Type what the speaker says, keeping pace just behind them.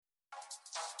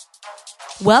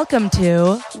Welcome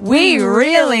to We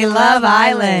Really Love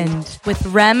Island with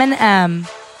Rem and M.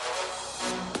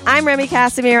 I'm Remy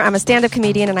Casimir. I'm a stand-up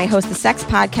comedian, and I host the sex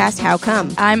podcast, How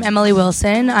Come? I'm Emily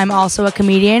Wilson. I'm also a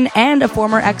comedian and a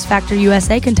former X Factor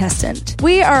USA contestant.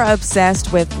 We are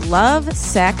obsessed with love,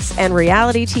 sex, and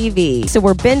reality TV. So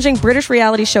we're binging British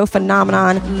reality show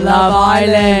phenomenon, Love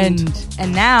Island.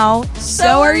 And now,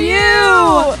 so are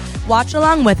you! Watch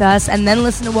along with us and then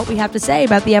listen to what we have to say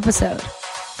about the episode.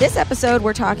 This episode,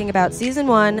 we're talking about Season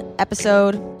 1,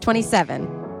 Episode 27.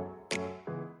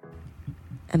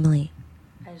 Emily.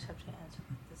 I just have to answer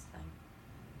this thing.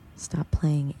 Stop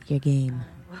playing your game.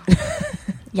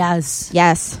 Yes.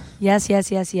 Yes.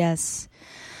 Yes.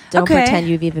 Don't Okay. pretend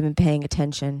you've even been paying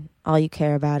attention. All you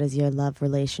care about is your love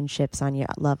relationships on your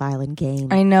Love Island game.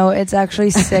 I know, it's actually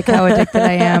sick how addicted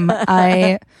I am.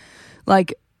 I,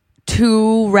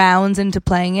 2 rounds into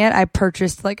playing it, I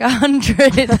purchased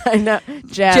 100 I know.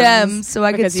 gems so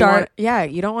I could start.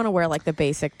 You don't want to wear the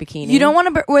basic bikini. You don't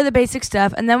want to wear the basic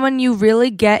stuff, and then when you really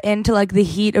get into the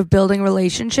heat of building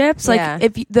relationships,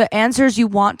 if the answers you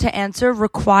want to answer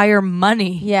require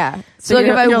money. Yeah. So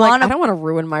if I want, I don't want to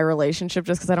ruin my relationship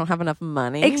just because I don't have enough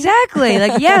money. Exactly.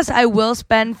 Yes, I will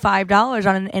spend $5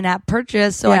 on an in-app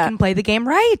purchase so I can play the game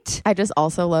right. I just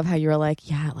also love how you're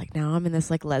now I'm in this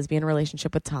lesbian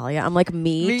relationship with Talia. I'm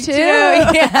me too.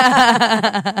 Yeah.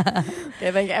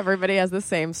 I think everybody has the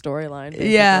same storyline.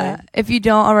 Yeah. If you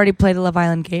don't already play the Love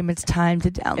Island game, it's time to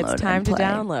download. It's time to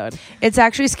download. It's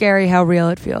actually scary how real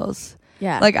it feels.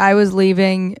 Yeah. I was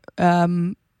leaving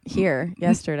here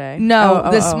yesterday.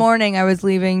 This morning I was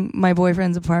leaving my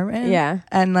boyfriend's apartment. Yeah.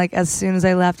 And as soon as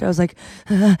I left, I was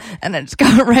and I just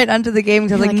got right onto the game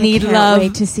because I need I can't love.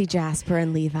 Wait to see Jasper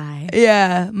and Levi.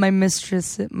 Yeah. My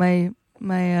mistress, my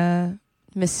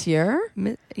Monsieur?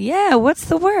 Yeah, what's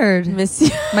the word?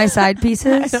 Monsieur. My side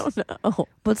pieces? I don't know.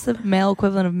 What's the male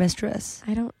equivalent of mistress?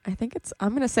 I'm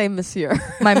going to say Monsieur.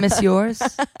 My Monsieurs?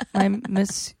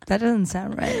 That doesn't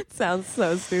sound right. It sounds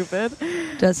so stupid.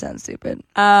 Does sound stupid.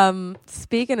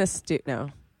 Speaking of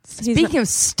stupid. Speaking of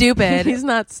stupid. He's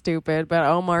not stupid, but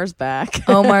Omar's back.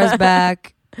 Omar's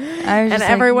back. And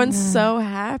everyone's so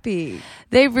happy.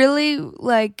 They really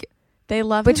they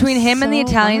love between him so and the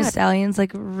Italian much. Stallions,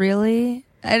 really?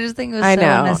 I just think it was so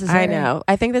unnecessary. I know.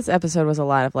 I think this episode was a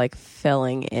lot of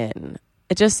filling in.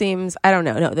 It just seems, I don't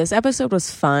know. No, this episode was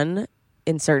fun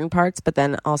in certain parts, but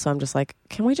then also I'm just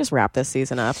can we just wrap this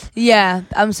season up? Yeah,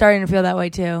 I'm starting to feel that way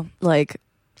too. I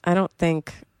don't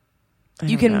think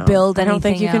you can build anything. I don't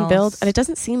think you can build, else. and it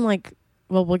doesn't seem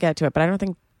we'll get to it, but I don't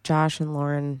think Josh and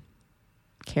Lauren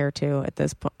care to at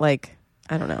this point.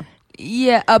 I don't know.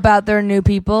 Yeah, about their new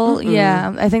people. Mm-mm.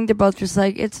 Yeah, I think they're both just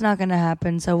it's not going to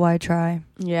happen, so why try?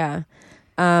 Yeah.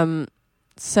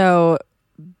 So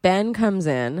Ben comes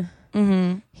in.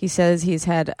 Mm-hmm. He says he's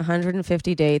had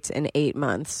 150 dates in 8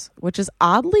 months, which is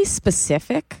oddly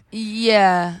specific.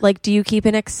 Yeah. Do you keep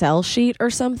an Excel sheet or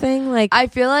something? I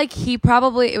feel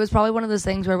it was probably one of those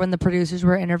things where when the producers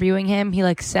were interviewing him, he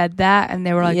said that and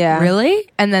they were really?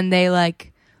 And then they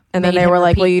and then they were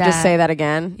will you just say that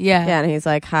again? Yeah. Yeah, and he's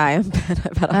hi, I've had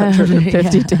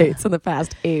 150 dates in the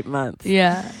past 8 months.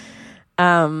 Yeah.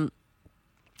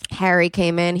 Harry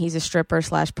came in. He's a stripper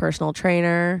 / personal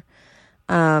trainer.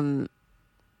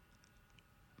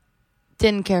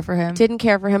 Didn't care for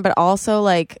him. But also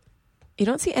you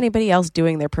don't see anybody else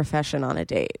doing their profession on a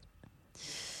date.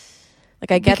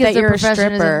 I get because that you're a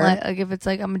profession stripper. Isn't if it's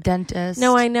I'm a dentist.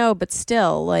 No, I know, but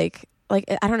still I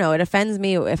don't know. It offends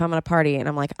me if I'm at a party and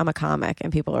I'm I'm a comic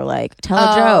and people are tell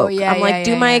a joke. Yeah, I'm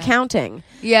do my accounting.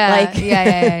 Yeah.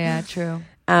 Yeah. True.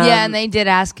 Yeah, and they did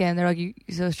ask him. They're you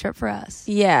so strip for us.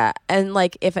 Yeah, and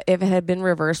if it had been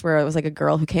reversed where it was a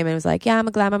girl who came in and was I'm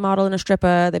a glamour model and a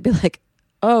stripper, they'd be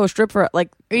oh, stripper.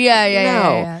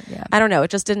 Yeah. I don't know.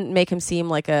 It just didn't make him seem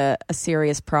like a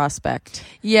serious prospect.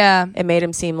 Yeah. It made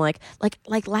him seem like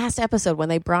last episode when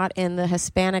they brought in the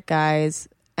Hispanic guys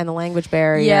and the language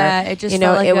barrier. Yeah, it just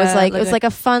it was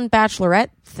a fun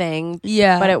bachelorette thing.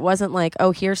 Yeah. But it wasn't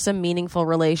oh, here's some meaningful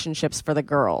relationships for the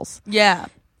girls. Yeah.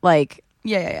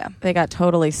 Yeah. They got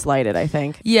totally slighted, I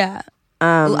think. Yeah.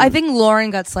 I think Lauren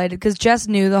got slighted because Jess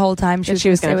knew the whole time she was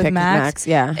going to stay with Max.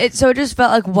 Yeah. So it just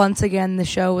felt once again the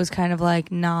show was kind of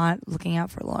not looking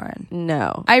out for Lauren.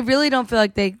 No. I really don't feel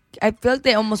I feel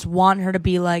they almost want her to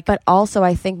be But also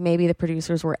I think maybe the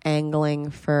producers were angling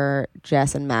for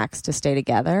Jess and Max to stay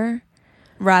together.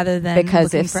 Rather than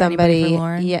because if somebody... for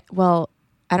Lauren. Yeah, well,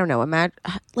 I don't know. Imagine,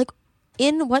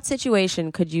 in what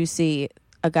situation could you see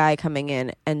a guy coming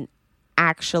in and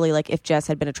actually if Jess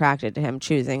had been attracted to him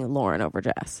choosing Lauren over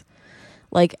Jess?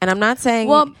 Like, and I'm not saying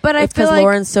but I it's feel because like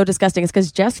Lauren's so disgusting. It's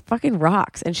because Jess fucking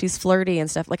rocks and she's flirty and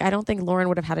stuff. Like, I don't think Lauren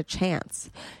would have had a chance.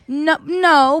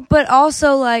 No, but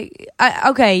also like,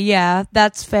 okay, yeah,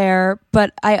 that's fair.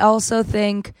 But I also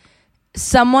think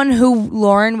someone who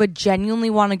Lauren would genuinely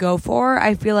want to go for,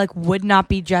 I feel like would not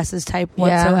be Jess's type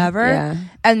whatsoever. Yeah.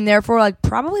 And therefore, like,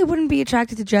 probably wouldn't be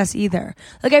attracted to Jess either.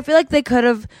 Like, I feel like they could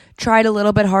have tried a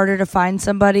little bit harder to find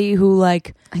somebody who,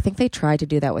 like... I think they tried to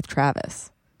do that with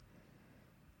Travis.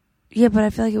 Yeah, but I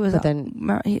feel like it was... But then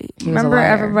remember,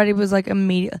 everybody was, like,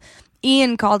 immediate...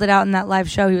 Ian called it out in that live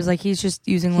show. He was like, he's just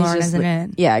using Lauren as an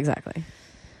in. Yeah, exactly.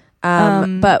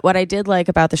 But what I did like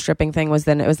about the stripping thing was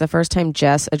then it was the first time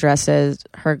Jess addresses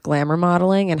her glamour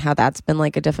modeling and how that's been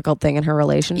like a difficult thing in her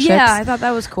relationships. Yeah, I thought that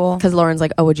was cool. Because Lauren's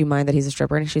like, oh, would you mind that he's a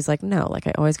stripper? And she's like, no, like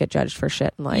I always get judged for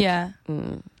shit. And like,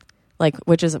 like,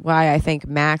 which is why I think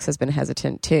Max has been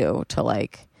hesitant too to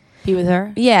like be with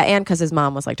her. Yeah, and because his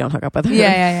mom was like, don't hook up with her.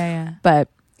 Yeah. But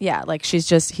yeah, like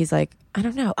he's like, I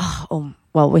don't know. Oh,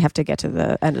 well, we have to get to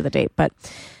the end of the date, but.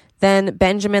 Then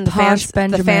Benjamin,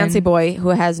 the fancy boy who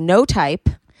has no type,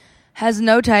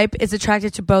 is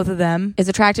attracted to both of them.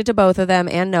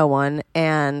 And no one,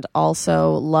 and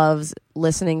also loves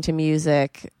listening to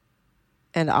music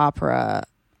and opera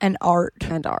and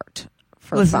art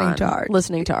for listening fun.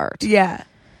 Listening to art. Yeah.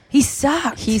 He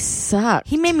sucked.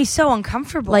 He made me so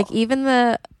uncomfortable. Like even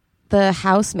the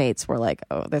housemates were like,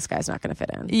 oh, this guy's not going to fit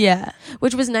in. Yeah.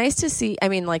 Which was nice to see. I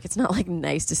mean, like, it's not like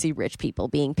nice to see rich people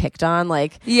being picked on.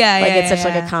 Like, it's such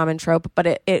like a common trope, but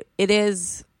it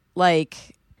is like,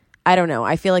 I don't know.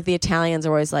 I feel like the Italians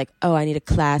are always like, oh, I need a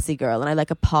classy girl and I like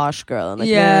a posh girl. And like,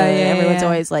 everyone's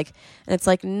always like, and it's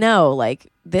like, no, like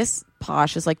this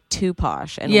posh is like too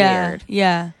posh and weird.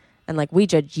 Yeah. And like we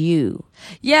judge you.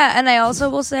 Yeah, and I also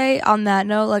will say on that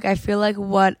note, like I feel like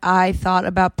what I thought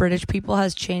about British people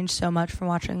has changed so much from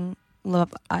watching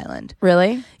Love Island.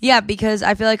 Really? Yeah, because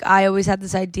I feel like I always had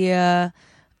this idea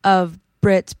of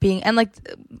Brits being, and like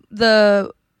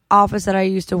the office that I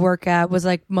used to work at was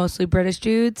like mostly British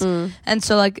dudes, and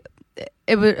so like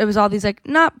it was all these like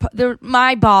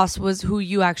my boss was who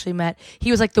you actually met.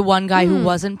 He was like the one guy who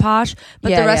wasn't posh, but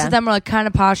the rest of them were like kind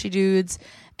of poshy dudes.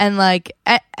 And like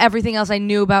everything else I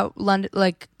knew about London,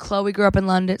 like Chloe grew up in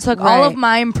London, so like all of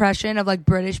my impression of like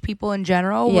British people in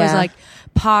general was like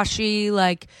poshy,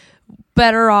 like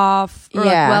better off or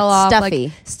like well off, stuffy.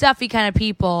 Like stuffy kind of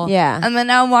people. Yeah. And then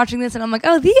now I'm watching this and I'm like,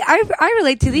 oh, I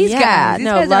relate to these guys. These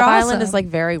guys Love are Island awesome. is like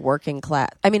very working class.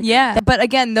 I mean, but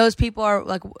again, those people are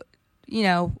like, you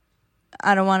know,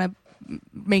 I don't want to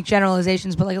make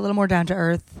generalizations, but like a little more down to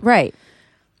earth, right?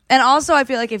 And also, I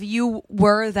feel like if you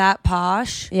were that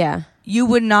posh, you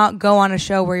would not go on a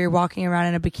show where you're walking around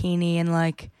in a bikini and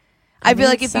like. I feel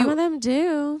like if some of them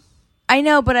do, I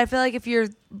know, but I feel like if you're,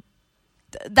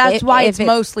 that's why it's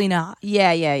mostly not.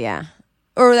 Yeah.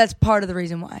 Or that's part of the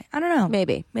reason why. I don't know.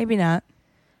 Maybe not.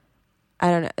 I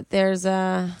don't know. There's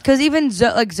because even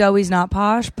like Zoe's not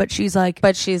posh, but she's like,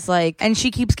 and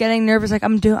she keeps getting nervous. Like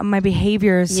I'm doing my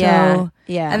behavior. So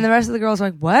yeah. And the rest of the girls are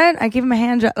like, what? I gave him a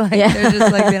hand job. Like they're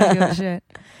just like they don't give a shit.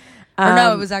 Or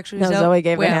no, it was actually Zoe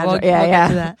gave him a hand job. We'll get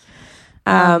to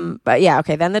that. But yeah,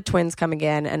 okay. Then the twins come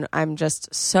again, and I'm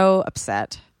just so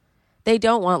upset. They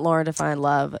don't want Lauren to find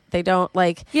love. They don't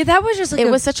like. Yeah, that was just like it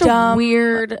was such a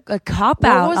weird cop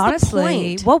out.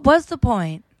 Honestly, what was the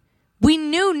point? We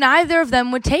knew neither of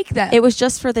them would take them. It was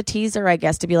just for the teaser, I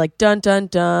guess, to be like, dun, dun,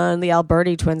 dun, the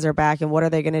Alberti twins are back, and what are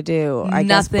they going to do? I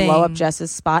guess blow up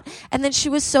Jess's spot. And then she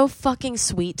was so fucking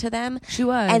sweet to them. She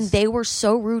was. And they were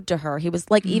so rude to her. He was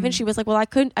like, even she was like, well, I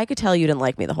could tell you didn't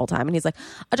like me the whole time. And he's like,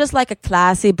 I just like a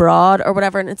classy broad or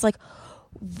whatever. And it's like,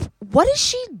 what has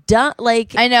she done?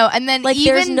 Like, I know. And then like,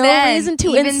 even there's no reason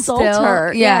to insult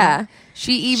her. Yeah.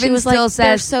 She was still like, says,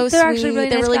 they're so sweet. Actually really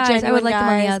they're nice really guys. genuine I would like them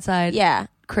on the guys. outside. Yeah.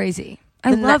 Crazy.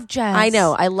 I love Jess. I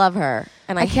know. I love her.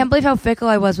 And I can't believe how fickle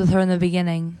I was with her in the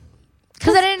beginning.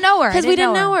 Because I didn't know her. Because we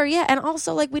didn't know her. Yeah. And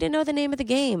also, like, we didn't know the name of the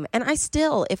game. And I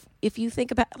still, if you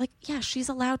think about, like, yeah, she's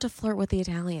allowed to flirt with the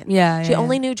Italian. Yeah. She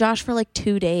only knew Josh for like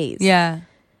 2 days. Yeah.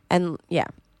 And yeah,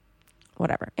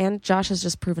 whatever. And Josh has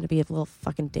just proven to be a little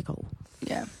fucking dickhole.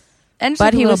 Yeah. And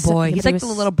but he was a boy. He's like the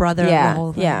little brother of the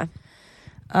whole thing. Yeah.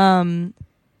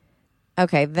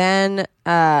 Okay, then,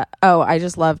 I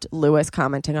just loved Lewis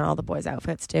commenting on all the boys'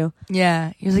 outfits, too.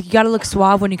 Yeah. He was like, you gotta look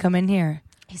suave when you come in here.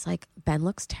 He's like, Ben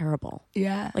looks terrible.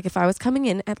 Yeah. Like, if I was coming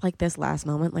in at, like, this last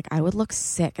moment, like, I would look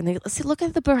sick. And look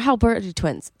at the Alberti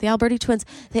twins. The Alberti twins,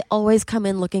 they always come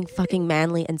in looking fucking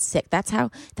manly and sick. That's how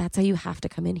you have to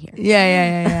come in here.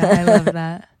 Yeah. I love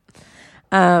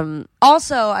that.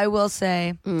 Also, I will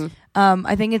say,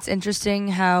 I think it's interesting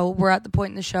how we're at the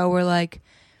point in the show where, like,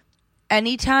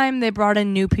 anytime they brought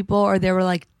in new people or there were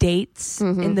like dates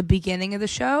in the beginning of the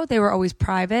show, they were always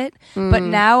private. But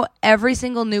now every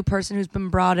single new person who's been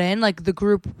brought in, like the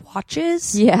group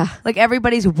watches. Yeah. Like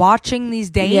everybody's watching these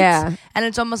dates. Yeah. And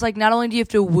it's almost like not only do you have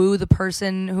to woo the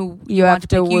person who you have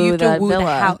to woo, you have to woo the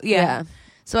villa. house. Yeah.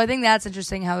 So I think that's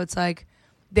interesting how it's like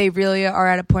they really are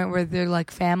at a point where they're like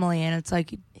family and it's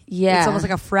like it's almost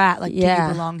like a frat. Like, do you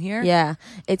belong here? Yeah.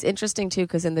 It's interesting, too,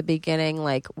 because in the beginning,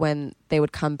 like, when they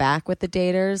would come back with the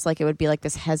daters, like, it would be, like,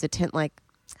 this hesitant, like,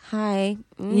 hi.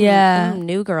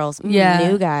 New girls.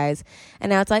 New guys.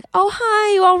 And now it's like, oh,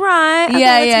 hi, you all right? Okay,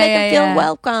 let's make them feel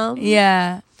welcome.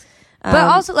 Yeah. But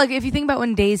also, like, if you think about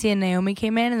when Daisy and Naomi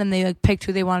came in and then they, like, picked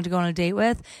who they wanted to go on a date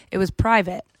with, it was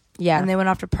private. Yeah. And they went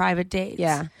off to private dates.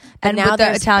 Yeah. And now with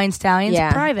the Italian Stallions,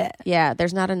 private. Yeah.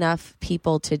 There's not enough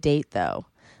people to date, though.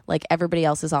 Like, everybody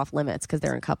else is off limits because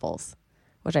they're in couples,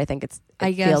 which I think it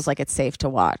feels like it's safe to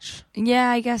watch. Yeah,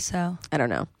 I guess so. I don't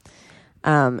know.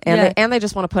 They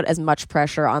just want to put as much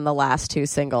pressure on the last two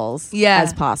singles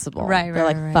as possible. Right, they're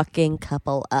like, fucking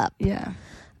couple up. Yeah.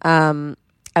 I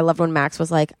loved when Max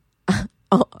was like,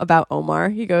 about Omar.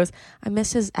 He goes, I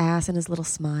miss his ass and his little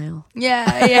smile.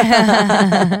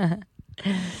 Yeah.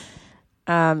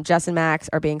 Jess and Max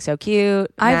are being so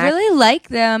cute. I really like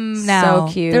them now.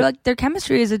 So cute. They're like, their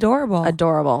chemistry is adorable.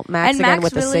 Max again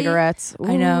with the cigarettes. Ooh.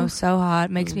 I know, so hot.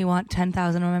 Makes me want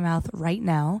 10,000 in my mouth right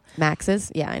now.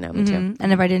 Max's? Yeah, I know. Me too.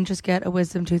 And if I didn't just get a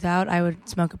wisdom tooth out, I would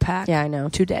smoke a pack. Yeah, I know.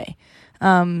 Today.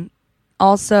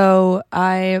 Also,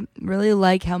 I really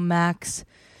like how Max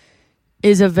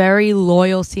is a very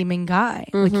loyal seeming guy.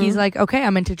 Like, he's like, okay,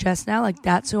 I'm into Jess now. Like,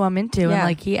 that's who I'm into. And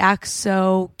like, he acts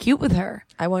so cute with her.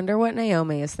 I wonder what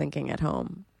Naomi is thinking at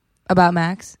home. About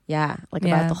Max? Yeah. Like,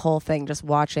 about the whole thing, just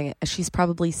watching it. She's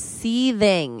probably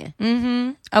seething.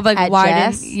 Of like, why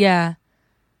Jess? didn't... Yeah.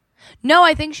 No,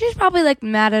 I think she's probably like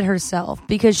mad at herself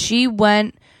because she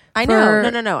went... I know.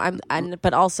 No.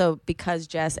 But also because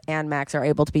Jess and Max are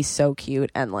able to be so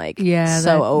cute and like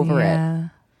so over it.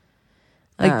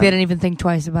 Like, they didn't even think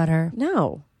twice about her.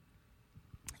 No.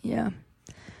 Yeah.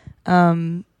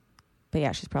 But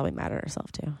yeah, she's probably mad at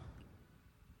herself too.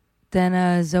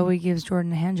 Then Zoe gives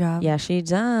Jordan a hand job. Yeah, she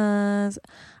does.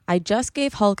 I just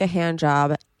gave Hulk a hand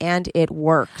job and it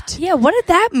worked. Yeah, what did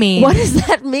that mean? What does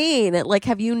that mean? Like,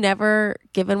 have you never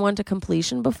given one to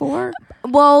completion before?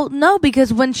 Well, no,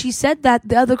 because when she said that,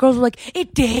 the other girls were like,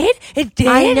 it did? It did?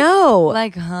 I know.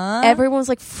 Like, huh? Everyone was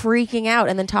like freaking out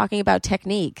and then talking about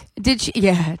technique. Did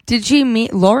she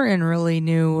meet... Lauren really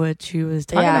knew what she was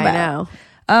talking about.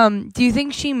 I know. Do you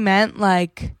think she meant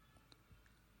like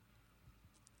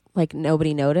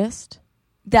nobody noticed?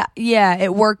 That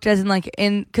it worked as in like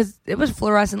because it was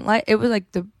fluorescent light. It was like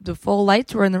the full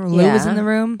lights were in the room. Lou was in the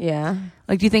room. Yeah.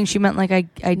 Like, do you think she meant like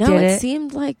I no, did it? It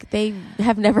seemed like they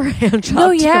have never hand jobbed. No,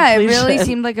 yeah, it really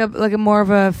seemed like a more of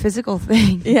a physical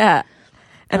thing. Yeah.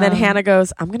 And then Hannah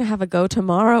goes, I'm gonna have a go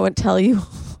tomorrow and tell you.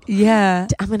 Yeah.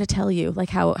 I'm gonna tell you like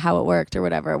how it worked or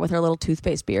whatever with her little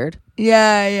toothpaste beard.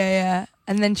 Yeah.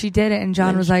 And then she did it, and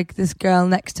John was like, "This girl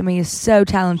next to me is so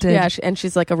talented." Yeah, and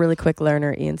she's like a really quick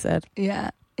learner. Ian said. Yeah.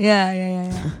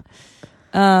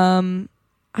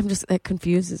 It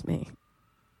confuses me.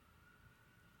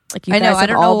 Like, you guys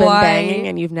have all been banging,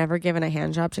 and you've never given a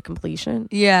hand job to completion.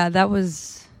 Yeah, that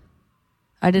was.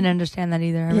 I didn't understand that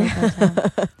either. I wrote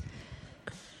that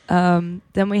down.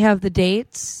 Then we have the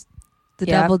dates,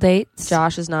 double dates.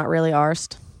 Josh is not really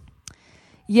arsed.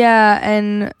 Yeah,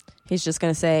 and. He's just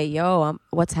going to say, yo,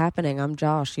 what's happening? I'm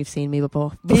Josh. You've seen me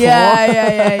before.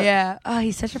 Yeah. Oh,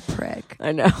 he's such a prick.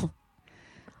 I know.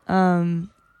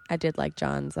 I did like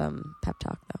John's pep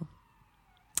talk, though.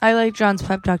 I like John's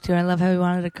pep talk, too. I love how he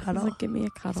wanted to cuddle. He's like, give me a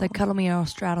cuddle. It's like, cuddle me or I'll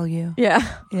straddle you.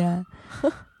 Yeah.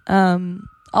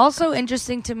 Also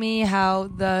interesting to me how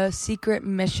the secret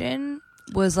mission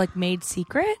was, like, made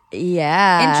secret.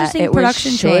 Yeah. Interesting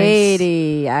production choice. It was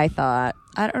shady, I thought.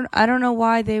 I don't know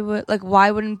why they would, like,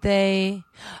 why wouldn't they,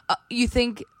 you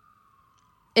think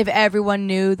if everyone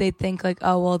knew, they'd think like,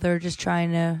 oh, well, they're just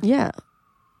trying to. Yeah.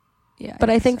 But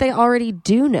I think they already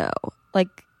do know. Like,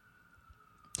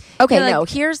 okay, no,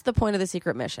 here's the point of the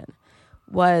secret mission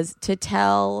was to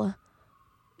tell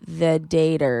the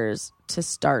daters to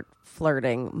start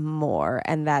flirting more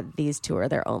and that these two are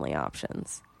their only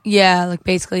options. Yeah, like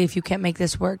basically if you can't make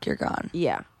this work, you're gone.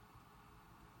 Yeah.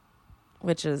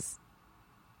 Which is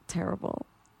terrible.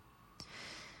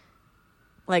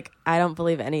 Like, I don't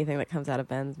believe anything that comes out of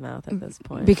Ben's mouth at this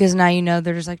point. Because now you know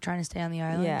they're just like trying to stay on the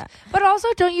island. Yeah. But also,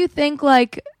 don't you think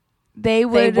like they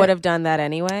would have done that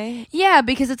anyway? Yeah,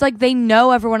 because it's like they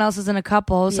know everyone else is in a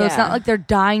couple, so it's not like they're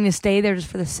dying to stay there just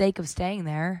for the sake of staying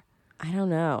there. I don't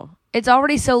know. it's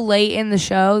already so late in the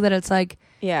show that it's like,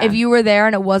 if you were there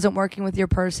and it wasn't working with your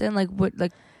person, like, what,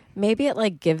 like, maybe it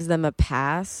like gives them a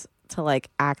pass to like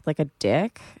act like a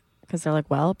dick because they're like,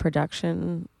 well,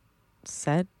 production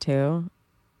said to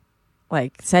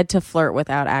flirt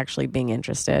without actually being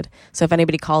interested. So if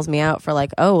anybody calls me out for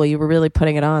like, oh, well, you were really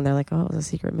putting it on, they're like, oh, it was a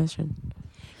secret mission.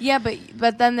 Yeah,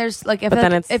 but then there's like,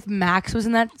 if Max was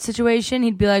in that situation,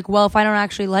 he'd be like, well, if I don't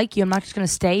actually like you, I'm not just gonna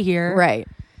stay here. Right.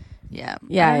 Yeah.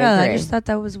 Yeah, I don't know. I agree. I just thought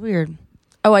that was weird.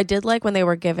 Oh, I did like when they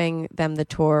were giving them the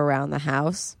tour around the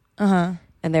house. Uh-huh.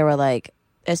 And they were like,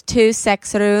 there's 2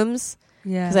 sex rooms.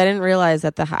 Yeah. Because I didn't realize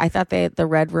that I thought the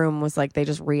red room was like they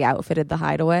just re-outfitted the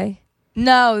hideaway.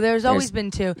 No, there's always been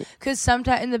 2. Because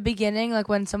sometimes in the beginning, like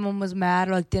when someone was mad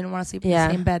or like didn't want to sleep in the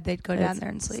same bed, they'd go down there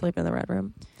and sleep. Sleep in the red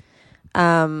room.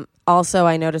 Also,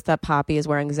 I noticed that Poppy is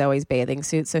wearing Zoe's bathing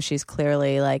suit, so she's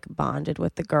clearly like bonded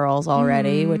with the girls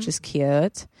already, which is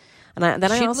cute. And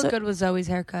She'd look good with Zoe's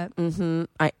haircut. Mm-hmm.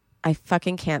 I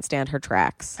fucking can't stand her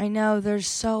tracks. I know, they're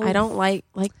so... I don't like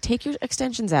take your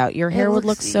extensions out. Your hair would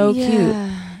look so cute.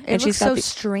 And she's got so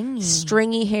stringy.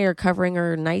 Stringy hair covering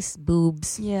her nice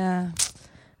boobs. Yeah.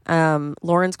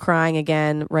 Lauren's crying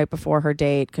again right before her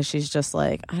date because she's just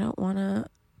like, I don't want to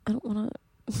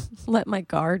let my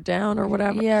guard down or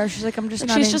whatever. Yeah, she's like, I'm just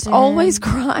not she's just always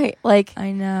crying. Like,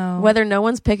 I know. Whether no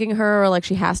one's picking her or like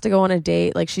she has to go on a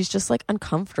date, like she's just like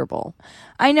uncomfortable.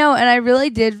 I know, and I really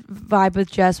did vibe with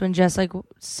Jess when Jess like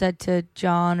said to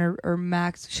John or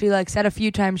Max, she like said a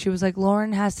few times, she was like,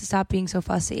 Lauren has to stop being so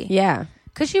fussy. Yeah.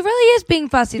 Because she really is being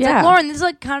fussy. It's like, Lauren, this is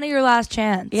like kind of your last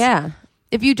chance. Yeah.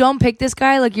 If you don't pick this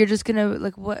guy, like you're just gonna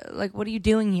like what are you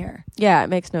doing here? Yeah, it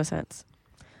makes no sense.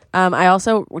 I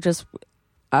also just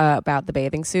about the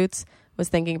bathing suits was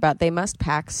thinking about they must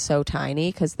pack so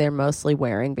tiny because they're mostly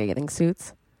wearing bathing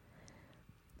suits.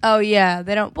 Oh yeah,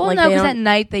 they don't. Well, like, no, because at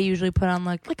night they usually put on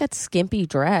like a skimpy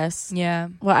dress. Yeah.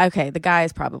 Well, okay, the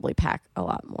guys probably pack a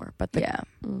lot more, but I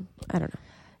don't know.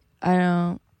 I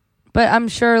don't. But I'm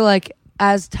sure like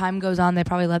as time goes on, they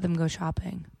probably let them go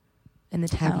shopping in the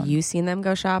town. Have you seen them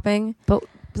go shopping? But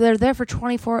they're there for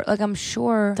 24. Like I'm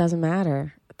sure. Doesn't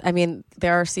matter. I mean,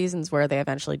 there are seasons where they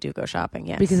eventually do go shopping,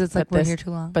 yes. Because it's like we're here too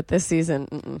long. But this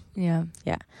season, Yeah.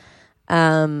 Yeah.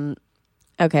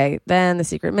 Okay, then the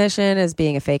secret mission is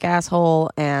being a fake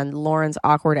asshole and Lauren's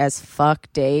awkward as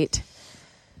fuck date.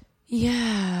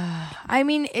 Yeah. I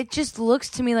mean, it just looks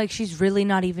to me like she's really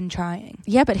not even trying.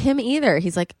 Yeah, but him either.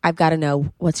 He's like, I've got to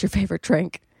know, what's your favorite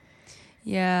drink?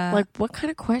 Yeah. Like, what kind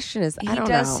of question is that? He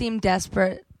does seem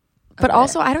desperate. But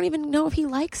also, I don't even know if he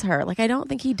likes her. Like, I don't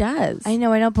think he does. I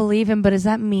know, I don't believe him, but does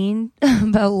that mean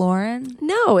about Lauren?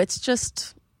 No, it's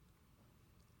just...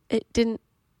 It didn't...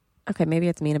 Okay, maybe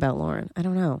it's mean about Lauren. I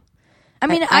don't know. I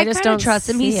mean, I just don't don't trust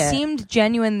him. He see it. seemed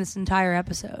genuine this entire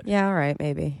episode. Yeah, all right,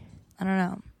 maybe. I don't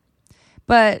know.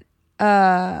 But...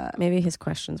 maybe his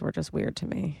questions were just weird to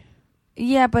me.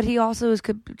 Yeah, but he also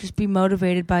could just be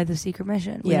motivated by the secret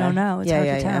mission. We don't know. It's hard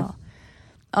to tell.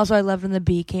 Also, I loved when the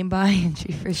bee came by and she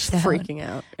freaking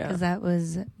out. Because that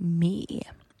was me.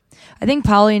 I think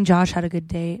Polly and Josh had a good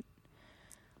date.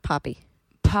 Poppy.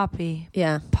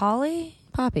 Yeah. Polly?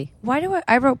 Poppy. Why do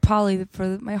I wrote Polly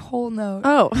for my whole note.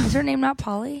 Oh. Is her name not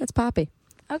Polly? It's Poppy.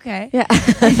 Okay. Yeah.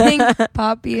 I think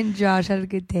Poppy and Josh had a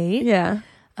good date. Yeah.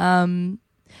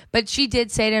 But she did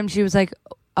say to him, she's like,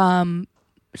 I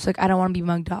don't want to be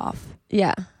mugged off.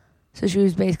 Yeah. So she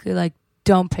was basically like,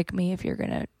 don't pick me if you're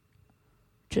going to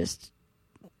just...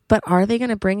 But are they going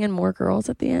to bring in more girls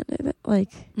at the end of it? Like...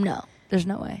 No, there's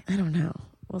no way. I don't know.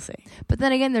 We'll see. But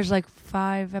then again, there's like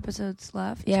 5 episodes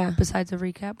left. Yeah. Besides a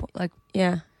recap. Like...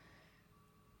 Yeah.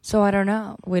 So I don't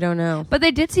know. We don't know. But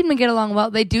they did seem to get along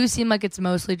well. They do seem like it's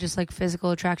mostly just like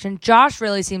physical attraction. Josh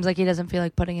really seems like he doesn't feel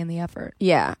like putting in the effort.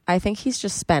 Yeah. I think he's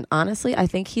just spent... Honestly, I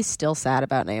think he's still sad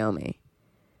about Naomi.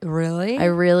 Really? I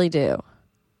really do.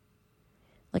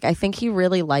 Like, I think he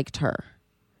really liked her.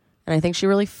 And I think she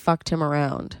really fucked him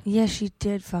around. Yeah, she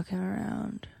did fuck him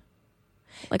around.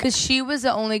 Like, because she was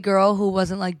the only girl who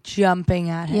wasn't like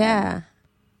jumping at him. Yeah.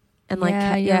 And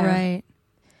like, you're right.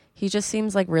 He just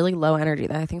seems like really low energy.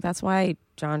 I think that's why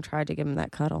John tried to give him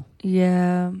that cuddle.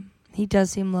 Yeah. He does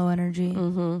seem low energy.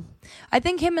 Mm-hmm. I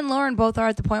think him and Lauren both are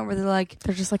at the point where they're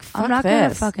just like, fuck I'm not this. going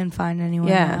to fucking find anyone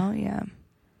now. Yeah.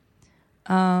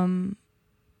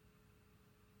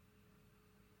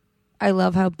 I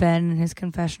love how Ben in his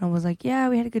confessional was like, yeah,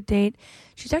 we had a good date.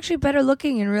 She's actually better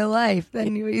looking in real life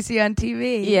than what you see on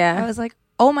TV. Yeah. I was like,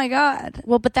 oh my God.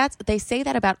 Well, but they say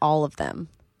that about all of them.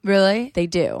 Really? They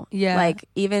do. Yeah. Like,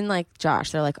 even like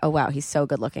Josh, they're like, oh, wow, he's so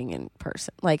good looking in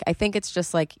person. Like, I think it's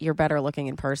just like you're better looking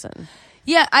in person.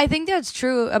 Yeah, I think that's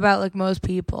true about like most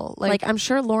people. Like I'm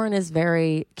sure Lauren is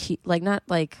very cute. Like, not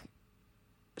like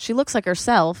she looks like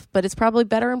herself, but it's probably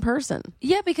better in person.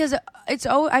 Yeah, because I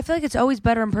feel like it's always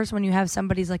better in person when you have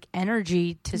somebody's like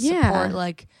energy to support.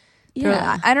 Like,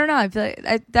 I don't know. I feel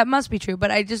like that must be true,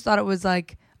 but I just thought it was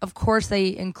like, of course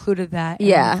they included that.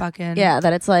 Yeah. In the fucking... Yeah,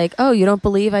 that it's like, oh, you don't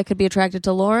believe I could be attracted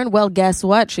to Lauren? Well, guess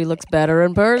what? She looks better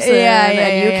in person.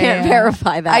 And you can't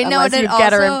verify that. I know, unless you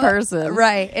get her in person.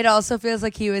 Right. It also feels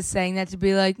like he was saying that to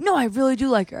be like, no, I really do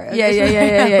like her. Yeah.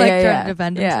 Like trying to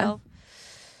defend himself.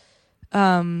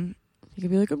 You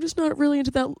could be like, I'm just not really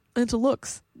into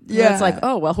looks. Yeah. And it's like,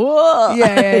 oh, well, whoa.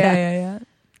 Yeah.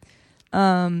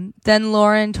 Then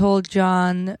Lauren told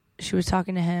John, she was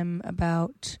talking to him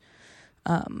about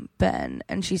Ben,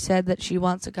 and she said that she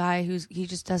wants a guy he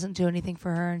just doesn't do anything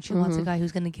for her, and she wants a guy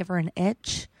who's going to give her an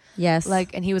itch. Yes.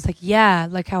 Like, and he was like, yeah,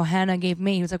 like how Hannah gave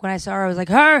me. He was like, when I saw her, I was like,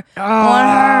 her. I want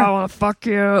her. I want to fuck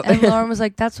you. And Lauren was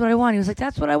like, that's what I want. He was like,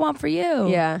 that's what I want for you.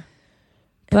 Yeah.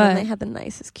 But and then they had the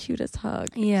nicest, cutest hug.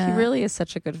 Yeah. He really is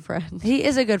such a good friend. He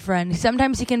is a good friend.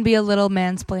 Sometimes he can be a little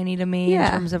mansplaining to me in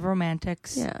terms of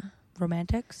romantics. Yeah.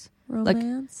 Romantics?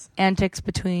 Romance? Like antics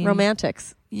between...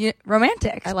 Romantics. Yeah,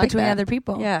 romantics. I like between that. other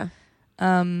people. Yeah.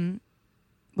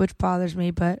 Which bothers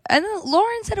me, but... And then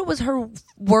Lauren said it was her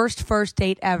worst first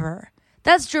date ever.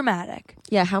 That's dramatic.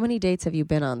 Yeah, how many dates have you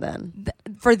been on then?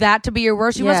 For that to be your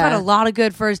worst? You must have had a lot of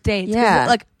good first dates. Yeah.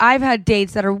 Like, I've had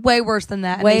dates that are way worse than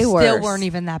that, and they still weren't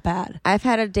even that bad. I've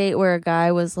had a date where a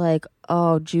guy was like,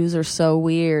 oh, Jews are so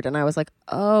weird. And I was like,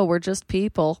 oh, we're just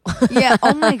people. Yeah,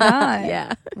 oh my God.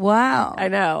 Yeah. Wow. I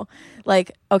know.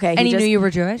 Like, okay. And he knew you were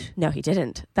Jewish? No, he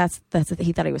didn't. That's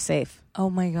he thought he was safe.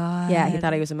 Oh my God. Yeah, he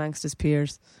thought he was amongst his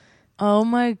peers. Oh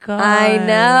my God. I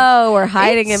know. We're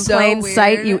hiding in plain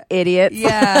sight, you idiots.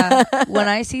 Yeah. When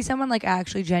I see someone like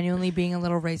actually genuinely being a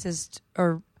little racist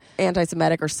or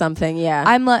anti-Semitic or something, yeah.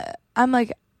 I'm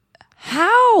like,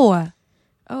 how?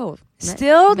 Oh.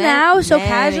 Still now? So many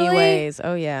casually? Ways.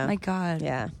 Oh, yeah. My God.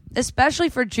 Yeah. Especially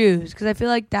for Jews, because I feel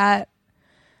like that,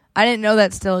 I didn't know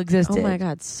that still existed. Oh my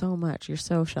God, so much. You're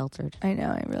so sheltered. I know,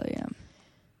 I really am.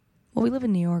 Well, we live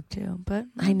in New York too, but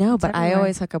I know, but everywhere. I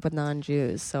always hook up with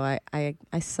non-Jews, so I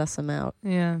suss them out.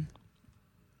 Yeah.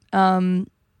 Then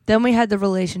we had the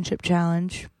relationship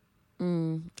challenge.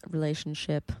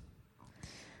 Relationship.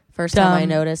 First time I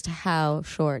noticed how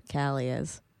short Callie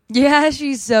is. Yeah,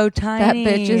 she's so tiny.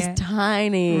 That bitch is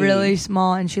tiny. Really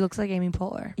small, and she looks like Amy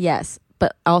Poehler. Yes,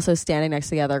 but also standing next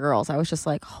to the other girls, I was just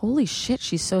like, holy shit,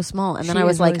 she's so small. And then I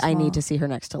was like, really I need to see her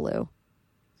next to Lou.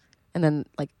 And then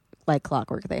like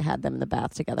clockwork, they had them in the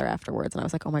bath together afterwards, and I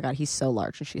was like, oh my God, he's so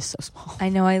large and she's so small. I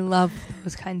know. I love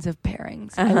those kinds of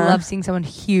pairings. I love seeing someone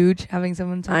huge having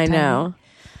someone so tiny. I know.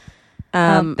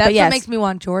 That's what makes me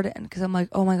want Jordan, because I'm like,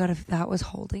 oh my God, if that was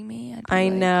holding me, I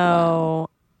know.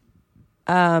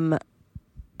 Wow.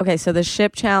 Okay, so the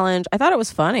ship challenge, I thought it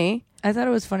was funny. I thought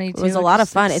it was funny too. It was a lot of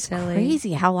fun. It's silly.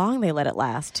 Crazy how long they let it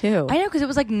last too. I know, because it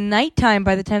was like nighttime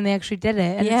by the time they actually did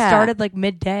it, and it started like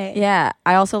midday. Yeah,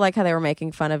 I also like how they were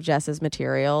making fun of Jess's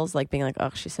materials, like being like, "Oh,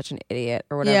 she's such an idiot"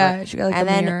 or whatever. Yeah, she got like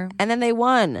a mirror. And then they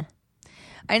won.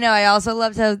 I know. I also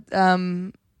loved how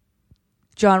John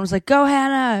was like, "Go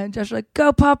Hannah," and Josh was like,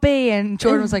 "Go Puppy," and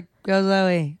Jordan was like, "Go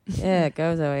Zoe." Yeah,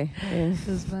 go Zoe. Yeah. It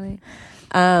was funny.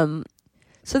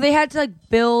 So they had to like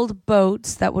build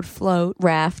boats that would float.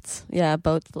 Rafts. Yeah,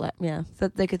 boats. Yeah. So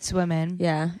that they could swim in.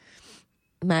 Yeah.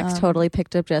 Max totally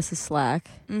picked up Jess's slack.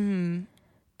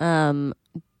 Mm-hmm.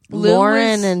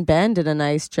 Lauren and Ben did a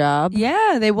nice job.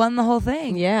 Yeah, they won the whole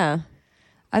thing. Yeah.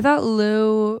 I thought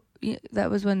Lou, that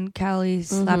was when Callie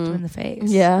slapped him in the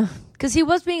face. Yeah. Because he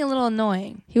was being a little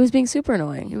annoying. He was being super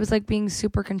annoying. He was like being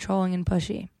super controlling and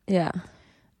pushy. Yeah.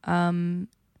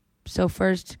 So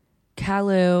first,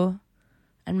 Kalu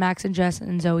and Max and Jess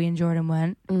and Zoe and Jordan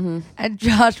went. Mm-hmm. And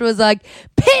Josh was like,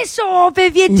 piss off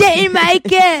if you didn't make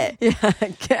it. Yeah,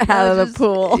 get out of the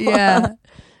pool. Yeah.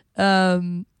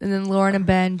 And then Lauren and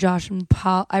Ben, Josh and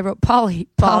I wrote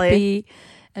Poppy,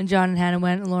 and John and Hannah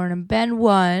went, and Lauren and Ben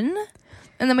won.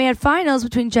 And then we had finals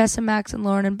between Jess and Max and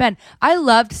Lauren and Ben. I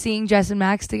loved seeing Jess and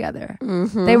Max together.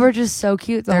 Mm-hmm. They were just so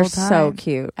cute the whole time. They're so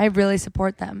cute. I really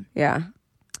support them. Yeah.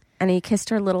 And he kissed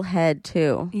her little head,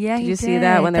 too. Yeah, did you see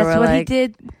that when they were like... That's what he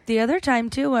did the other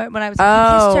time, too, when I was like,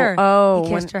 he kissed her. Oh.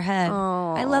 He kissed her head.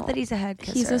 Oh. I love that he's a head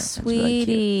kisser. He's a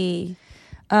sweetie.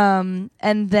 Really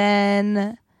and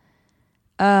then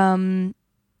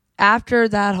after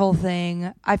that whole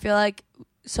thing, I feel like...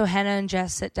 So Hannah and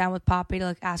Jess sit down with Poppy to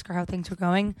like ask her how things were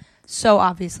going. So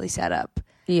obviously set up.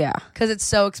 Yeah. Because it's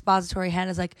so expository.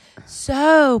 Hannah's like,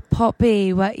 so,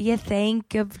 Poppy, what do you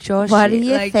think of Josh? What are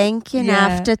you thinking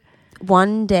after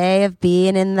one day of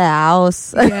being in the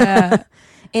house? Yeah.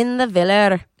 In the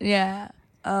villa. Yeah.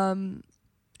 And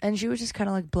she was just kind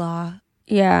of like, blah.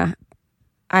 Yeah.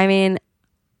 I mean,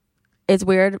 it's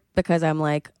weird because I'm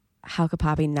like, how could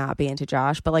Poppy not be into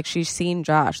Josh? But like, she's seen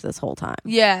Josh this whole time.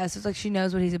 Yeah, so it's like she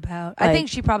knows what he's about. Like, I think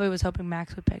she probably was hoping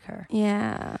Max would pick her.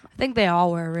 Yeah. I think they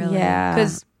all were, really. Yeah.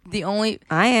 Because the only...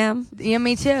 I am. Yeah,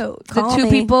 me too. Call the two me.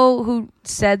 people who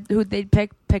said who they'd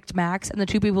picked Max, and the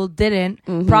two people who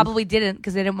didn't probably didn't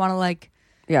because they didn't want to, like,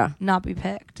 not be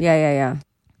picked. Yeah.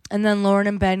 And then Lauren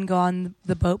and Ben go on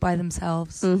the boat by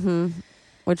themselves. Mm-hmm.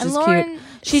 Which is Lauren cute.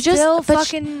 She just...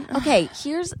 fucking... okay,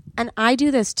 here's... And I do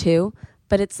this too.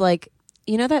 But it's like,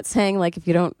 you know that saying, like, if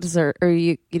you don't deserve, or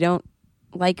you don't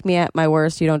like me at my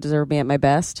worst, you don't deserve me at my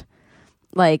best?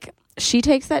 Like, she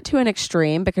takes that to an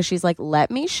extreme because she's like,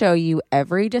 let me show you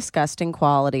every disgusting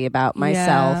quality about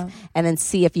myself and then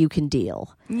see if you can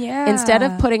deal. Yeah. Instead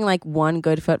of putting, like, one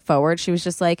good foot forward, she was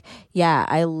just like, yeah,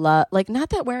 I love, like, not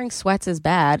that wearing sweats is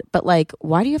bad, but, like,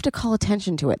 why do you have to call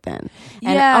attention to it then?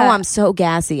 And, oh, I'm so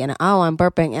gassy, and oh, I'm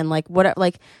burping, and, like, whatever.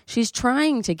 Like, she's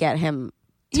trying to get him...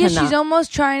 she's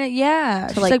almost trying to,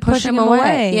 she's like pushing him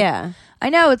away. Yeah. I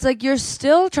know. It's like you're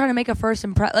still trying to make a first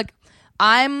impression. Like,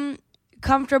 I'm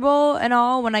comfortable and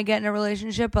all when I get in a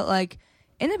relationship, but like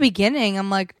in the beginning, I'm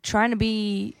like trying to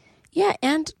be. Yeah,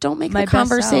 and don't make the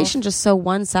conversation just so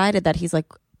one-sided that he's like,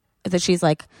 that she's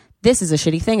like, this is a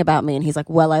shitty thing about me, and he's like,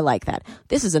 well, I like that.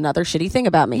 This is another shitty thing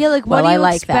about me. Yeah, like what do you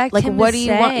expect like, him what to do you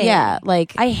say? want? Yeah,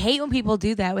 like I hate when people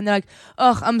do that when they're like,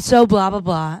 oh, I'm so blah blah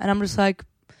blah, and I'm just like.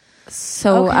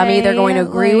 So okay, I'm either going to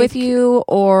agree with you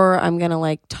or I'm going to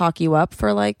like talk you up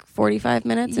for like 45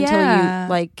 minutes until you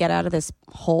like get out of this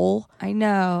hole. I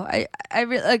know. I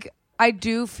really like, I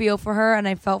do feel for her and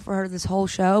I felt for her this whole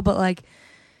show, but like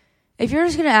if you're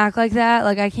just going to act like that,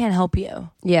 like I can't help you.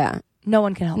 Yeah. No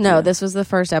one can help you. No, this was the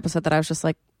first episode that I was just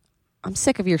like, I'm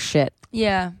sick of your shit.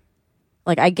 Yeah.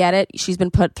 Like I get it. She's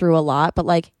been put through a lot, but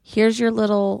like here's your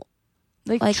little...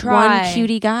 Like try. one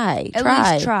cutie guy. At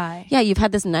least try. Yeah, you've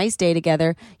had this nice day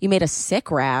together. You made a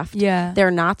sick raft. Yeah. Their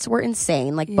knots were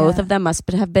insane. Like both of them must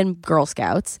have been Girl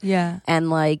Scouts. Yeah. And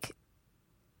like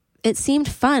it seemed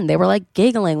fun. They were like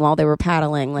giggling while they were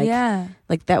paddling. Like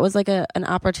like that was like an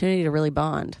opportunity to really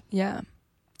bond. Yeah.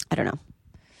 I don't know.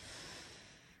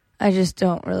 I just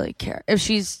don't really care. If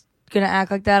she's gonna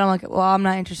act like that, I'm like, well, I'm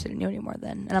not interested in you anymore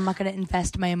then. And I'm not gonna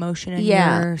invest my emotion in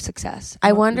your success.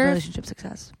 I wonder relationship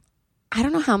success. I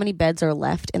don't know how many beds are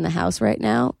left in the house right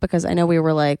now because I know we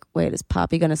were like, wait, is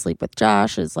Poppy going to sleep with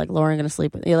Josh? Is like Lauren going to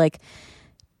sleep with you? Like,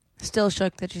 still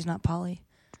shook that she's not Polly.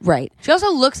 Right. She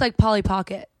also looks like Polly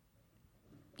Pocket.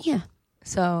 Yeah.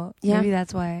 So maybe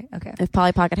that's why. Okay. If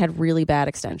Polly Pocket had really bad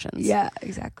extensions. Yeah,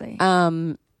 exactly.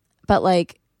 But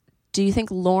like, do you think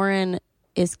Lauren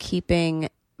is keeping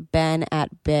Ben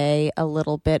at bay a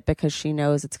little bit because she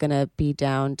knows it's going to be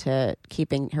down to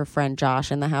keeping her friend Josh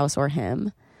in the house or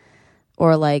him?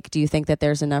 Or, like, do you think that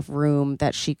there's enough room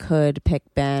that she could pick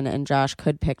Ben and Josh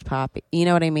could pick Poppy? You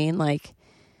know what I mean? Like,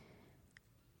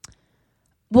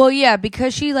 well, yeah,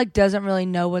 because she, like, doesn't really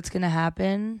know what's going to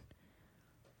happen.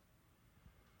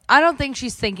 I don't think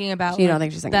she's thinking about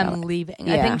them leaving.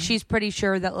 Yeah. I think she's pretty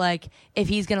sure that, like, if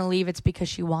he's going to leave, it's because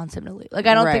she wants him to leave. Like,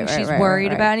 I don't think she's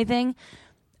worried about anything.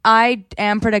 I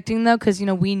am predicting, though, because, you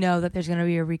know, we know that there's going to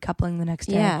be a recoupling the next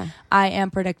day. Yeah. I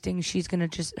am predicting she's going to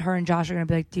just, her and Josh are going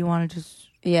to be like, do you want to just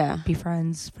be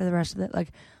friends for the rest of it? Like,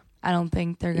 I don't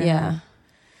think they're going to.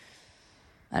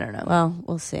 I don't know. Well,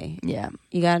 we'll see. Yeah.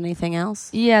 You got anything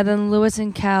else? Yeah, then Lewis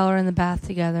and Cal are in the bath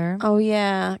together. Oh,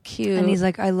 yeah. Cute. And he's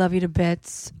like, I love you to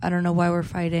bits. I don't know why we're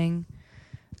fighting.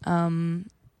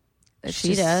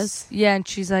 She does. Yeah, and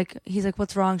he's like,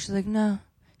 what's wrong? She's like, no.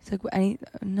 He's like,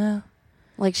 no.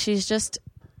 Like, she's just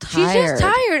tired. She's just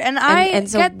tired, and I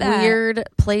it's get a that. Weird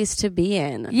place to be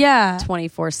in. Yeah.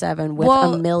 24/7 with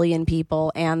a million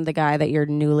people and the guy that you're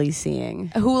newly seeing.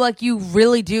 Who, like, you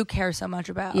really do care so much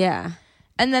about. Yeah.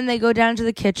 And then they go down to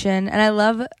the kitchen, and I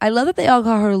love that they all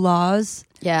call her Laws.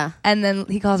 Yeah. And then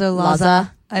he calls her Laza.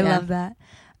 I love that.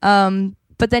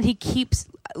 But then he keeps...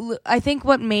 I think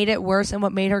what made it worse and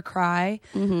what made her cry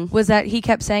was that he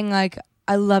kept saying, like,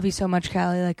 I love you so much,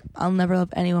 Callie. Like, I'll never love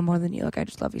anyone more than you. Like, I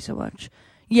just love you so much.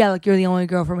 Yeah, like, you're the only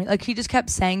girl for me. Like, he just kept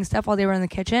saying stuff while they were in the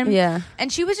kitchen. Yeah.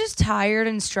 And she was just tired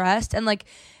and stressed. And, like,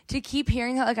 to keep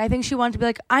hearing that, like, I think she wanted to be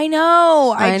like, I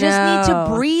know. I just need to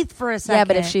breathe for a second. Yeah,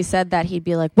 but if she said that, he'd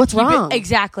be like, what's wrong?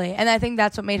 Exactly. And I think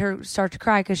that's what made her start to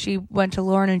cry because she went to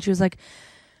Lauren and she was like,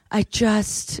 I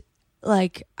just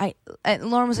like,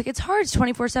 and Lauren was like, it's hard. It's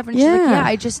 24/7. She's like, yeah,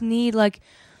 I just need like,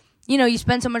 you know, you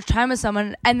spend so much time with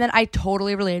someone. And then I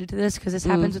totally related to this because this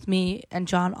happens with me and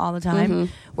John all the time,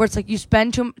 where it's like you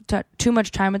spend too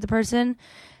much time with the person.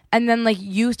 And then, like,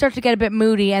 you start to get a bit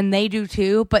moody, and they do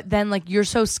too. But then, like, you're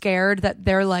so scared that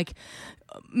they're, like,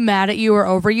 mad at you or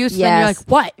over you. So then you're like,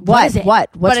 what? What is it?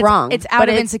 What's wrong? It's out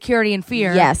of insecurity and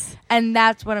fear. Yes. And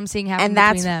that's what I'm seeing happen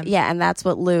between them. Yeah, and that's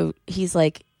what Lou, he's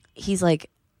like,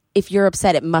 if you're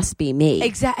upset, it must be me.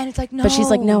 Exactly. And it's like, no. But she's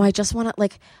like, no, I just want to,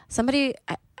 like, somebody,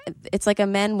 it's like a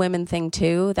men-women thing,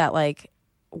 too, that, like,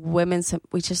 we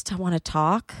just don't want to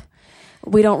talk.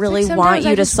 We don't really want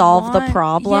you to solve the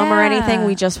problem or anything.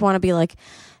 We just want to be like,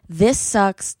 this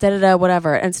sucks,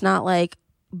 whatever. And it's not like,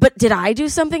 but did I do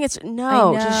something? It's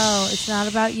no. It's not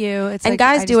about you. It's and like,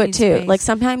 guys do it too. Space. Like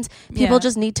sometimes people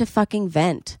just need to fucking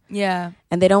vent. Yeah.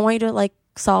 And they don't want you to like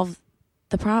solve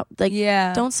the problem. Like,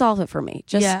 don't solve it for me.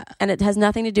 Just, and it has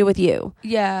nothing to do with you.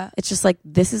 Yeah. It's just like,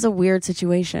 this is a weird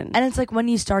situation. And it's like when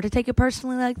you start to take it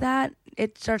personally like that,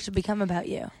 it starts to become about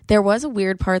you. There was a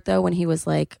weird part though when he was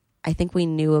like, I think we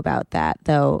knew about that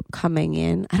though coming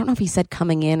in. I don't know if he said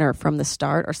coming in or from the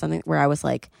start or something, where I was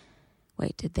like,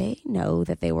 wait, did they know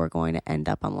that they were going to end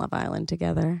up on Love Island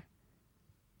together?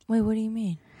 Wait, what do you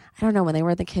mean? I don't know. When they were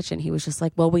in the kitchen, he was just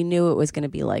like, well, we knew it was going to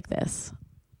be like this.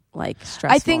 Like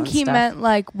stressful. I think he meant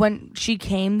like when she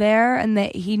came there and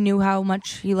he knew how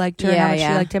much he liked her and how much she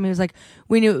liked him. He was like,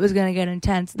 we knew it was going to get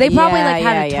intense. They probably like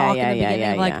had a talk in the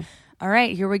beginning like, all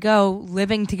right, here we go,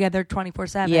 living together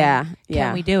 24/7. Yeah.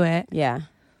 Can we do it? Yeah.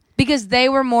 Because they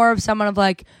were more of someone of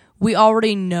like, we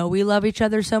already know we love each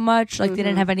other so much. Like they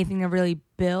didn't have anything to really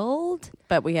build.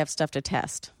 But we have stuff to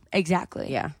test.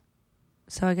 Exactly. Yeah.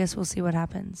 So I guess we'll see what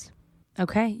happens.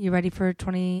 Okay, you ready for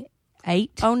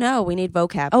 28? Oh no, we need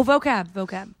vocab. Oh,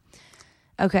 vocab.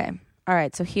 Okay. All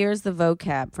right, so here's the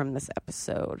vocab from this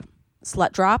episode.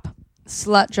 Slut drop.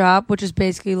 Slut drop, which is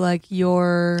basically like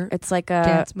your it's like a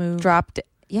dance move. Dropped.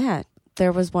 Yeah.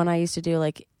 There was one I used to do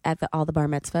like at all the bar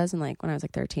mitzvahs and like when I was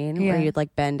like 13 where you'd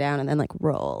like bend down and then like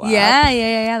roll up.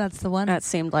 Yeah. That's the one. That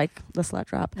seemed like the slut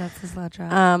drop. That's the slut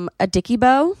drop. A Dickie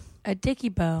Bow. A Dickie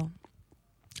Bow.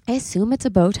 I assume it's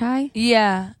a bow tie.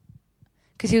 Yeah.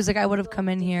 Because he was like, I would have come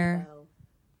in here.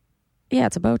 Yeah,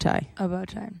 it's a bow tie. A bow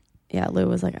tie. Yeah, Lou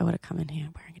was like, I would have come in here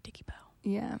wearing a Dickie Bow.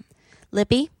 Yeah.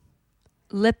 Lippy.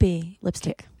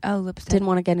 Lipstick. Oh, lipstick. Didn't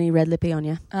want to get any red lippy on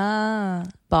you. Ah.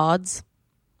 Bods.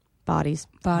 Bodies.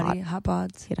 Hot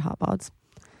bods. He had hot bods.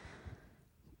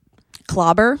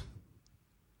 Clobber.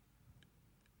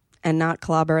 And not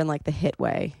clobber in like the hit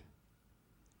way.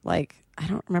 Like, I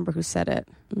don't remember who said it.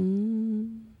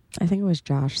 I think it was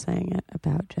Josh saying it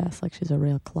about Jess. Like she's a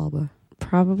real clobber.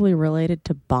 Probably related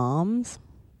to bombs.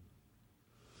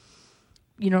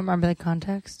 You don't remember the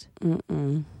context?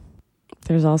 Mm-mm.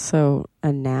 There's also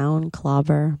a noun,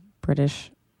 clobber,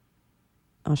 British,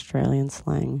 Australian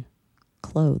slang,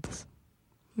 clothes.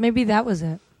 Maybe that was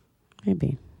it.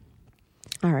 Maybe.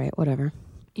 All right, whatever.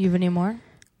 You have any more?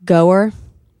 Goer.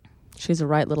 She's a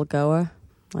right little goer.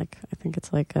 Like, I think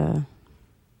it's like a...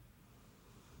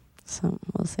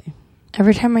 we'll see.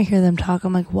 Every time I hear them talk,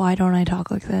 I'm like, why don't I talk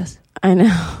like this? I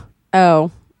know. Oh,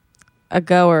 a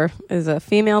goer is a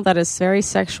female that is very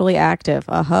sexually active.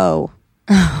 A hoe.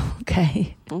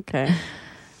 Okay.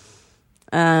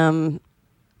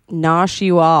 Nosh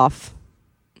you off.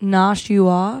 Nosh you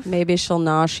off? Maybe she'll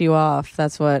nosh you off.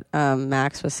 That's what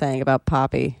Max was saying about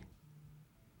Poppy.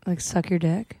 Like suck your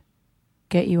dick?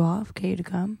 Get you off? Get you to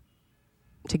come?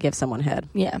 To give someone head.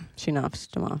 Yeah. She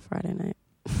noshed him off Friday night.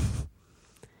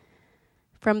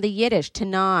 From the Yiddish, to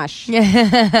nosh.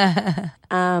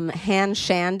 Hand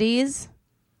shandies.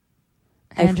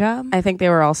 Hand job? I think they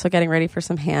were also getting ready for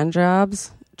some hand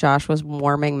jobs. Josh was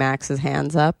warming Max's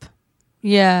hands up.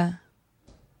 Yeah.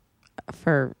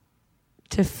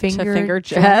 To finger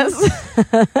Jess.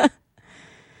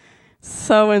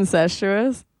 So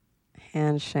incestuous.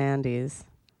 Hand shandies.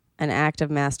 An act of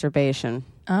masturbation.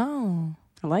 Oh.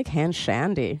 I like hand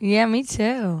shandy. Yeah, me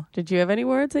too. Did you have any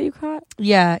words that you caught?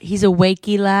 Yeah, he's a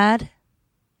wakey lad.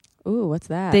 Ooh, what's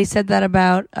that? They said that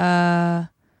about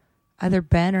either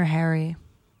Ben or Harry.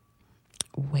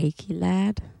 Wakey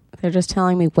lad? They're just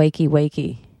telling me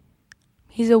wakey.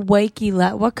 He's a wakey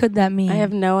lad. What could that mean? I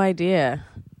have no idea.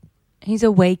 He's a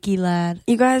wakey lad.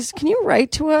 You guys, can you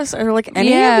write to us? Or like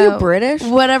any of you British?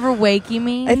 Whatever wakey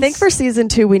means. I think for season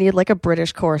 2 we need like a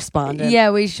British correspondent.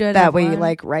 Yeah, we should. That we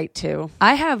like write to.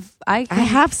 I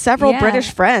have several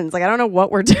British friends. Like I don't know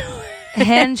what we're doing.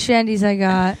 Hand shandies I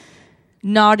got.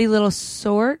 Naughty little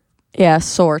sort. Yeah,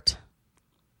 sort.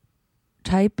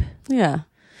 Type. Yeah.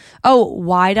 Oh,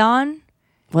 wide on.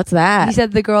 What's that? He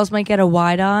said the girls might get a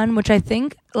wide on, which I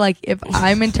think, like, if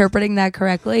I'm interpreting that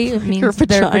correctly, it means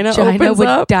their vagina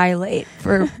would dilate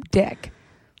for dick.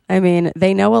 I mean,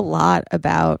 they know a lot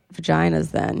about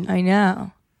vaginas then. I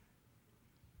know.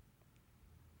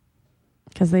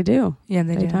 Because they do. Yeah,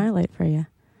 they do. Dilate for you.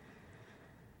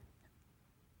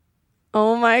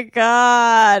 Oh my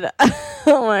God.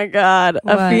 Oh my God.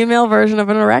 What? A female version of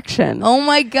an erection. Oh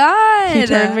my God. He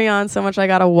turned me on so much I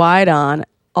got a wide on.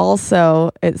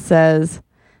 Also, it says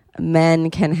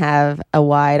men can have a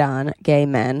wide on, gay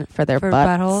men, for their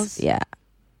buttholes? Yeah.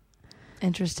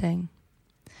 Interesting.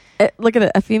 Look at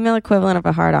it. A female equivalent of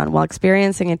a hard-on. While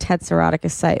experiencing intense erotic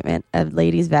excitement, a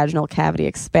lady's vaginal cavity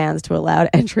expands to allow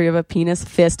entry of a penis,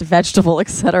 fist, vegetable,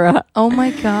 etc. Oh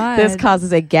my God. This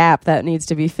causes a gap that needs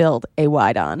to be filled, a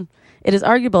wide-on. It is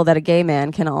arguable that a gay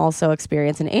man can also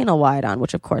experience an anal wide-on,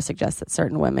 which of course suggests that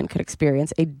certain women could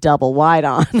experience a double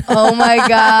wide-on. Oh my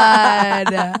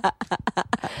God.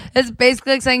 It's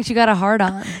basically like saying she got a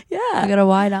hard-on. Yeah. She got a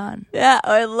wide-on. Yeah,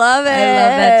 I love it. I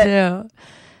love that too.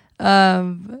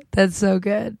 That's so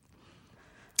good.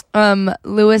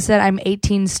 Lewis said, I'm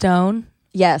 18 stone.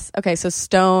 Yes. Okay. So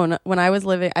stone, I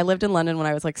lived in London when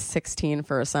I was like 16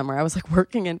 for a summer. I was like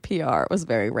working in PR. It was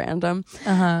very random.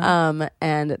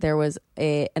 And there was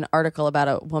an article about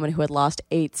a woman who had lost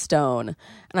 8 stone.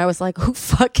 And I was like, who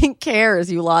fucking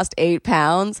cares? You lost 8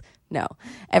 pounds? No.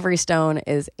 Every stone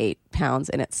is 8 pounds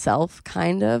in itself,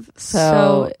 kind of.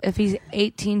 So if he's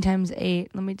 18 times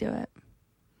 8, let me do it.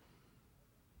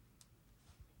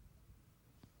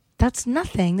 That's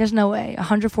nothing. There's no way.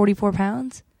 144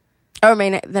 pounds? Oh, I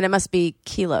mean, then it must be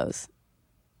kilos.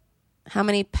 How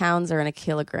many pounds are in a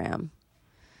kilogram?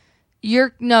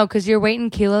 Because your weight in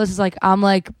kilos is like, I'm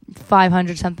like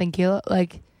 500 something kilo.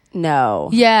 Like, no.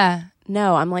 Yeah.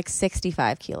 No, I'm like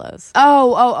 65 kilos.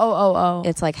 Oh.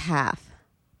 It's like half.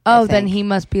 Oh, then he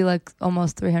must be like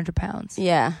almost 300 pounds.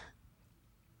 Yeah.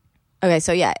 Okay,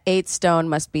 so yeah, 8 stone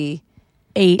must be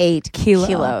 8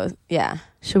 kilos. Yeah.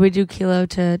 Should we do kilo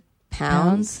to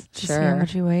pounds? To sure. see how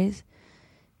much he weighs.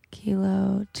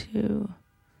 Kilo to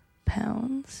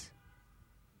pounds.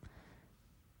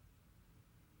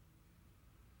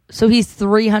 So he's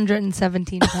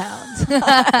 317 pounds. That's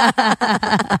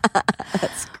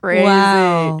crazy.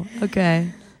 Wow.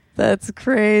 Okay. That's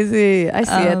crazy. I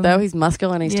see it though. He's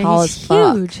muscular and he's tall as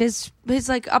fuck. Huge. His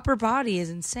like upper body is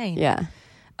insane. Yeah.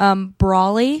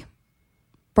 Brawley.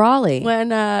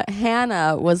 When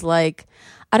Hannah was like,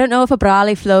 I don't know if a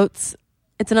brolly floats.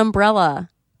 It's an umbrella.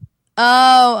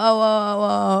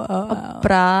 Oh. A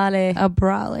brolly. A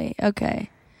brolly. Okay.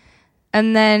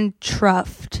 And then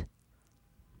truffed.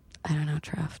 I don't know,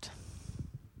 truffed.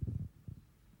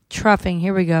 Truffing.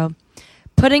 Here we go.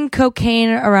 Putting cocaine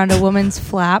around a woman's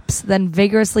flaps, then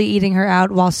vigorously eating her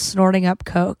out while snorting up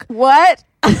coke. What?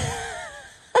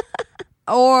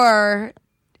 Or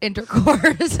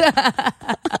intercourse.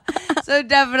 So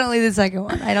definitely the second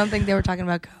one. I don't think they were talking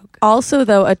about coke. Also,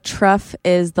 though, a truff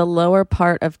is the lower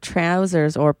part of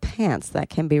trousers or pants that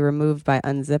can be removed by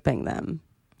unzipping them.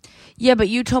 Yeah, but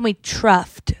you told me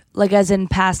truffed, like as in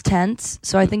past tense.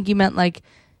 So I think you meant like,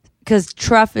 because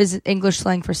truff is English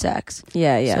slang for sex.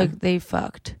 Yeah. So they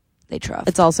fucked. They truffed.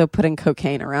 It's also putting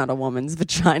cocaine around a woman's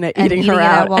vagina, and eating her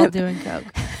out while doing coke.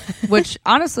 Which,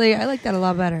 honestly, I like that a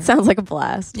lot better. Sounds like a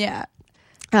blast. Yeah.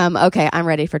 Okay, I'm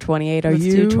ready for 28. Let's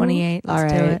do 28. All right.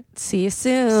 Do it. See you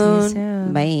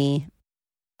soon. Bye.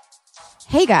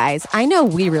 Hey guys, I know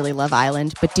We Really Love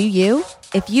Island, but do you?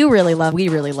 If you really love We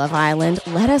Really Love Island,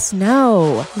 let us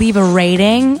know. Leave a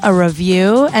rating, a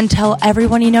review, and tell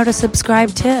everyone you know to subscribe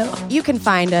too. You can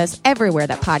find us everywhere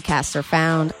that podcasts are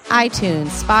found. iTunes,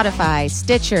 Spotify,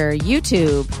 Stitcher,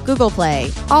 YouTube, Google Play,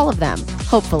 all of them.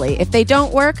 Hopefully. If they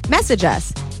don't work, message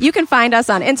us. You can find us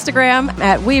on Instagram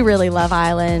at We Really Love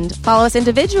Island. Follow us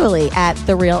individually at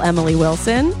The Real Emily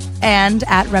Wilson. And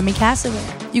at Remy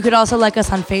Casimir. You could also like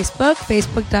us on Facebook,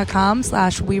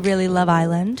 facebook.com/We Really Love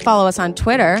Island. Follow us on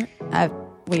Twitter at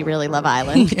We Really Love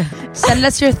Island. Send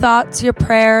us your thoughts, your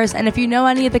prayers, and if you know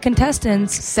any of the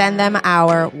contestants, send them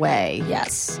our way.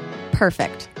 Yes.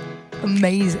 Perfect.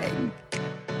 Amazing.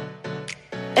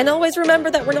 And always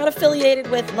remember that we're not affiliated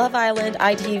with Love Island,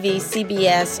 ITV,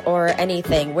 CBS, or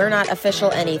anything. We're not official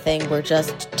anything. We're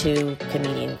just 2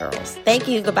 comedian girls. Thank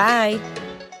you. Goodbye.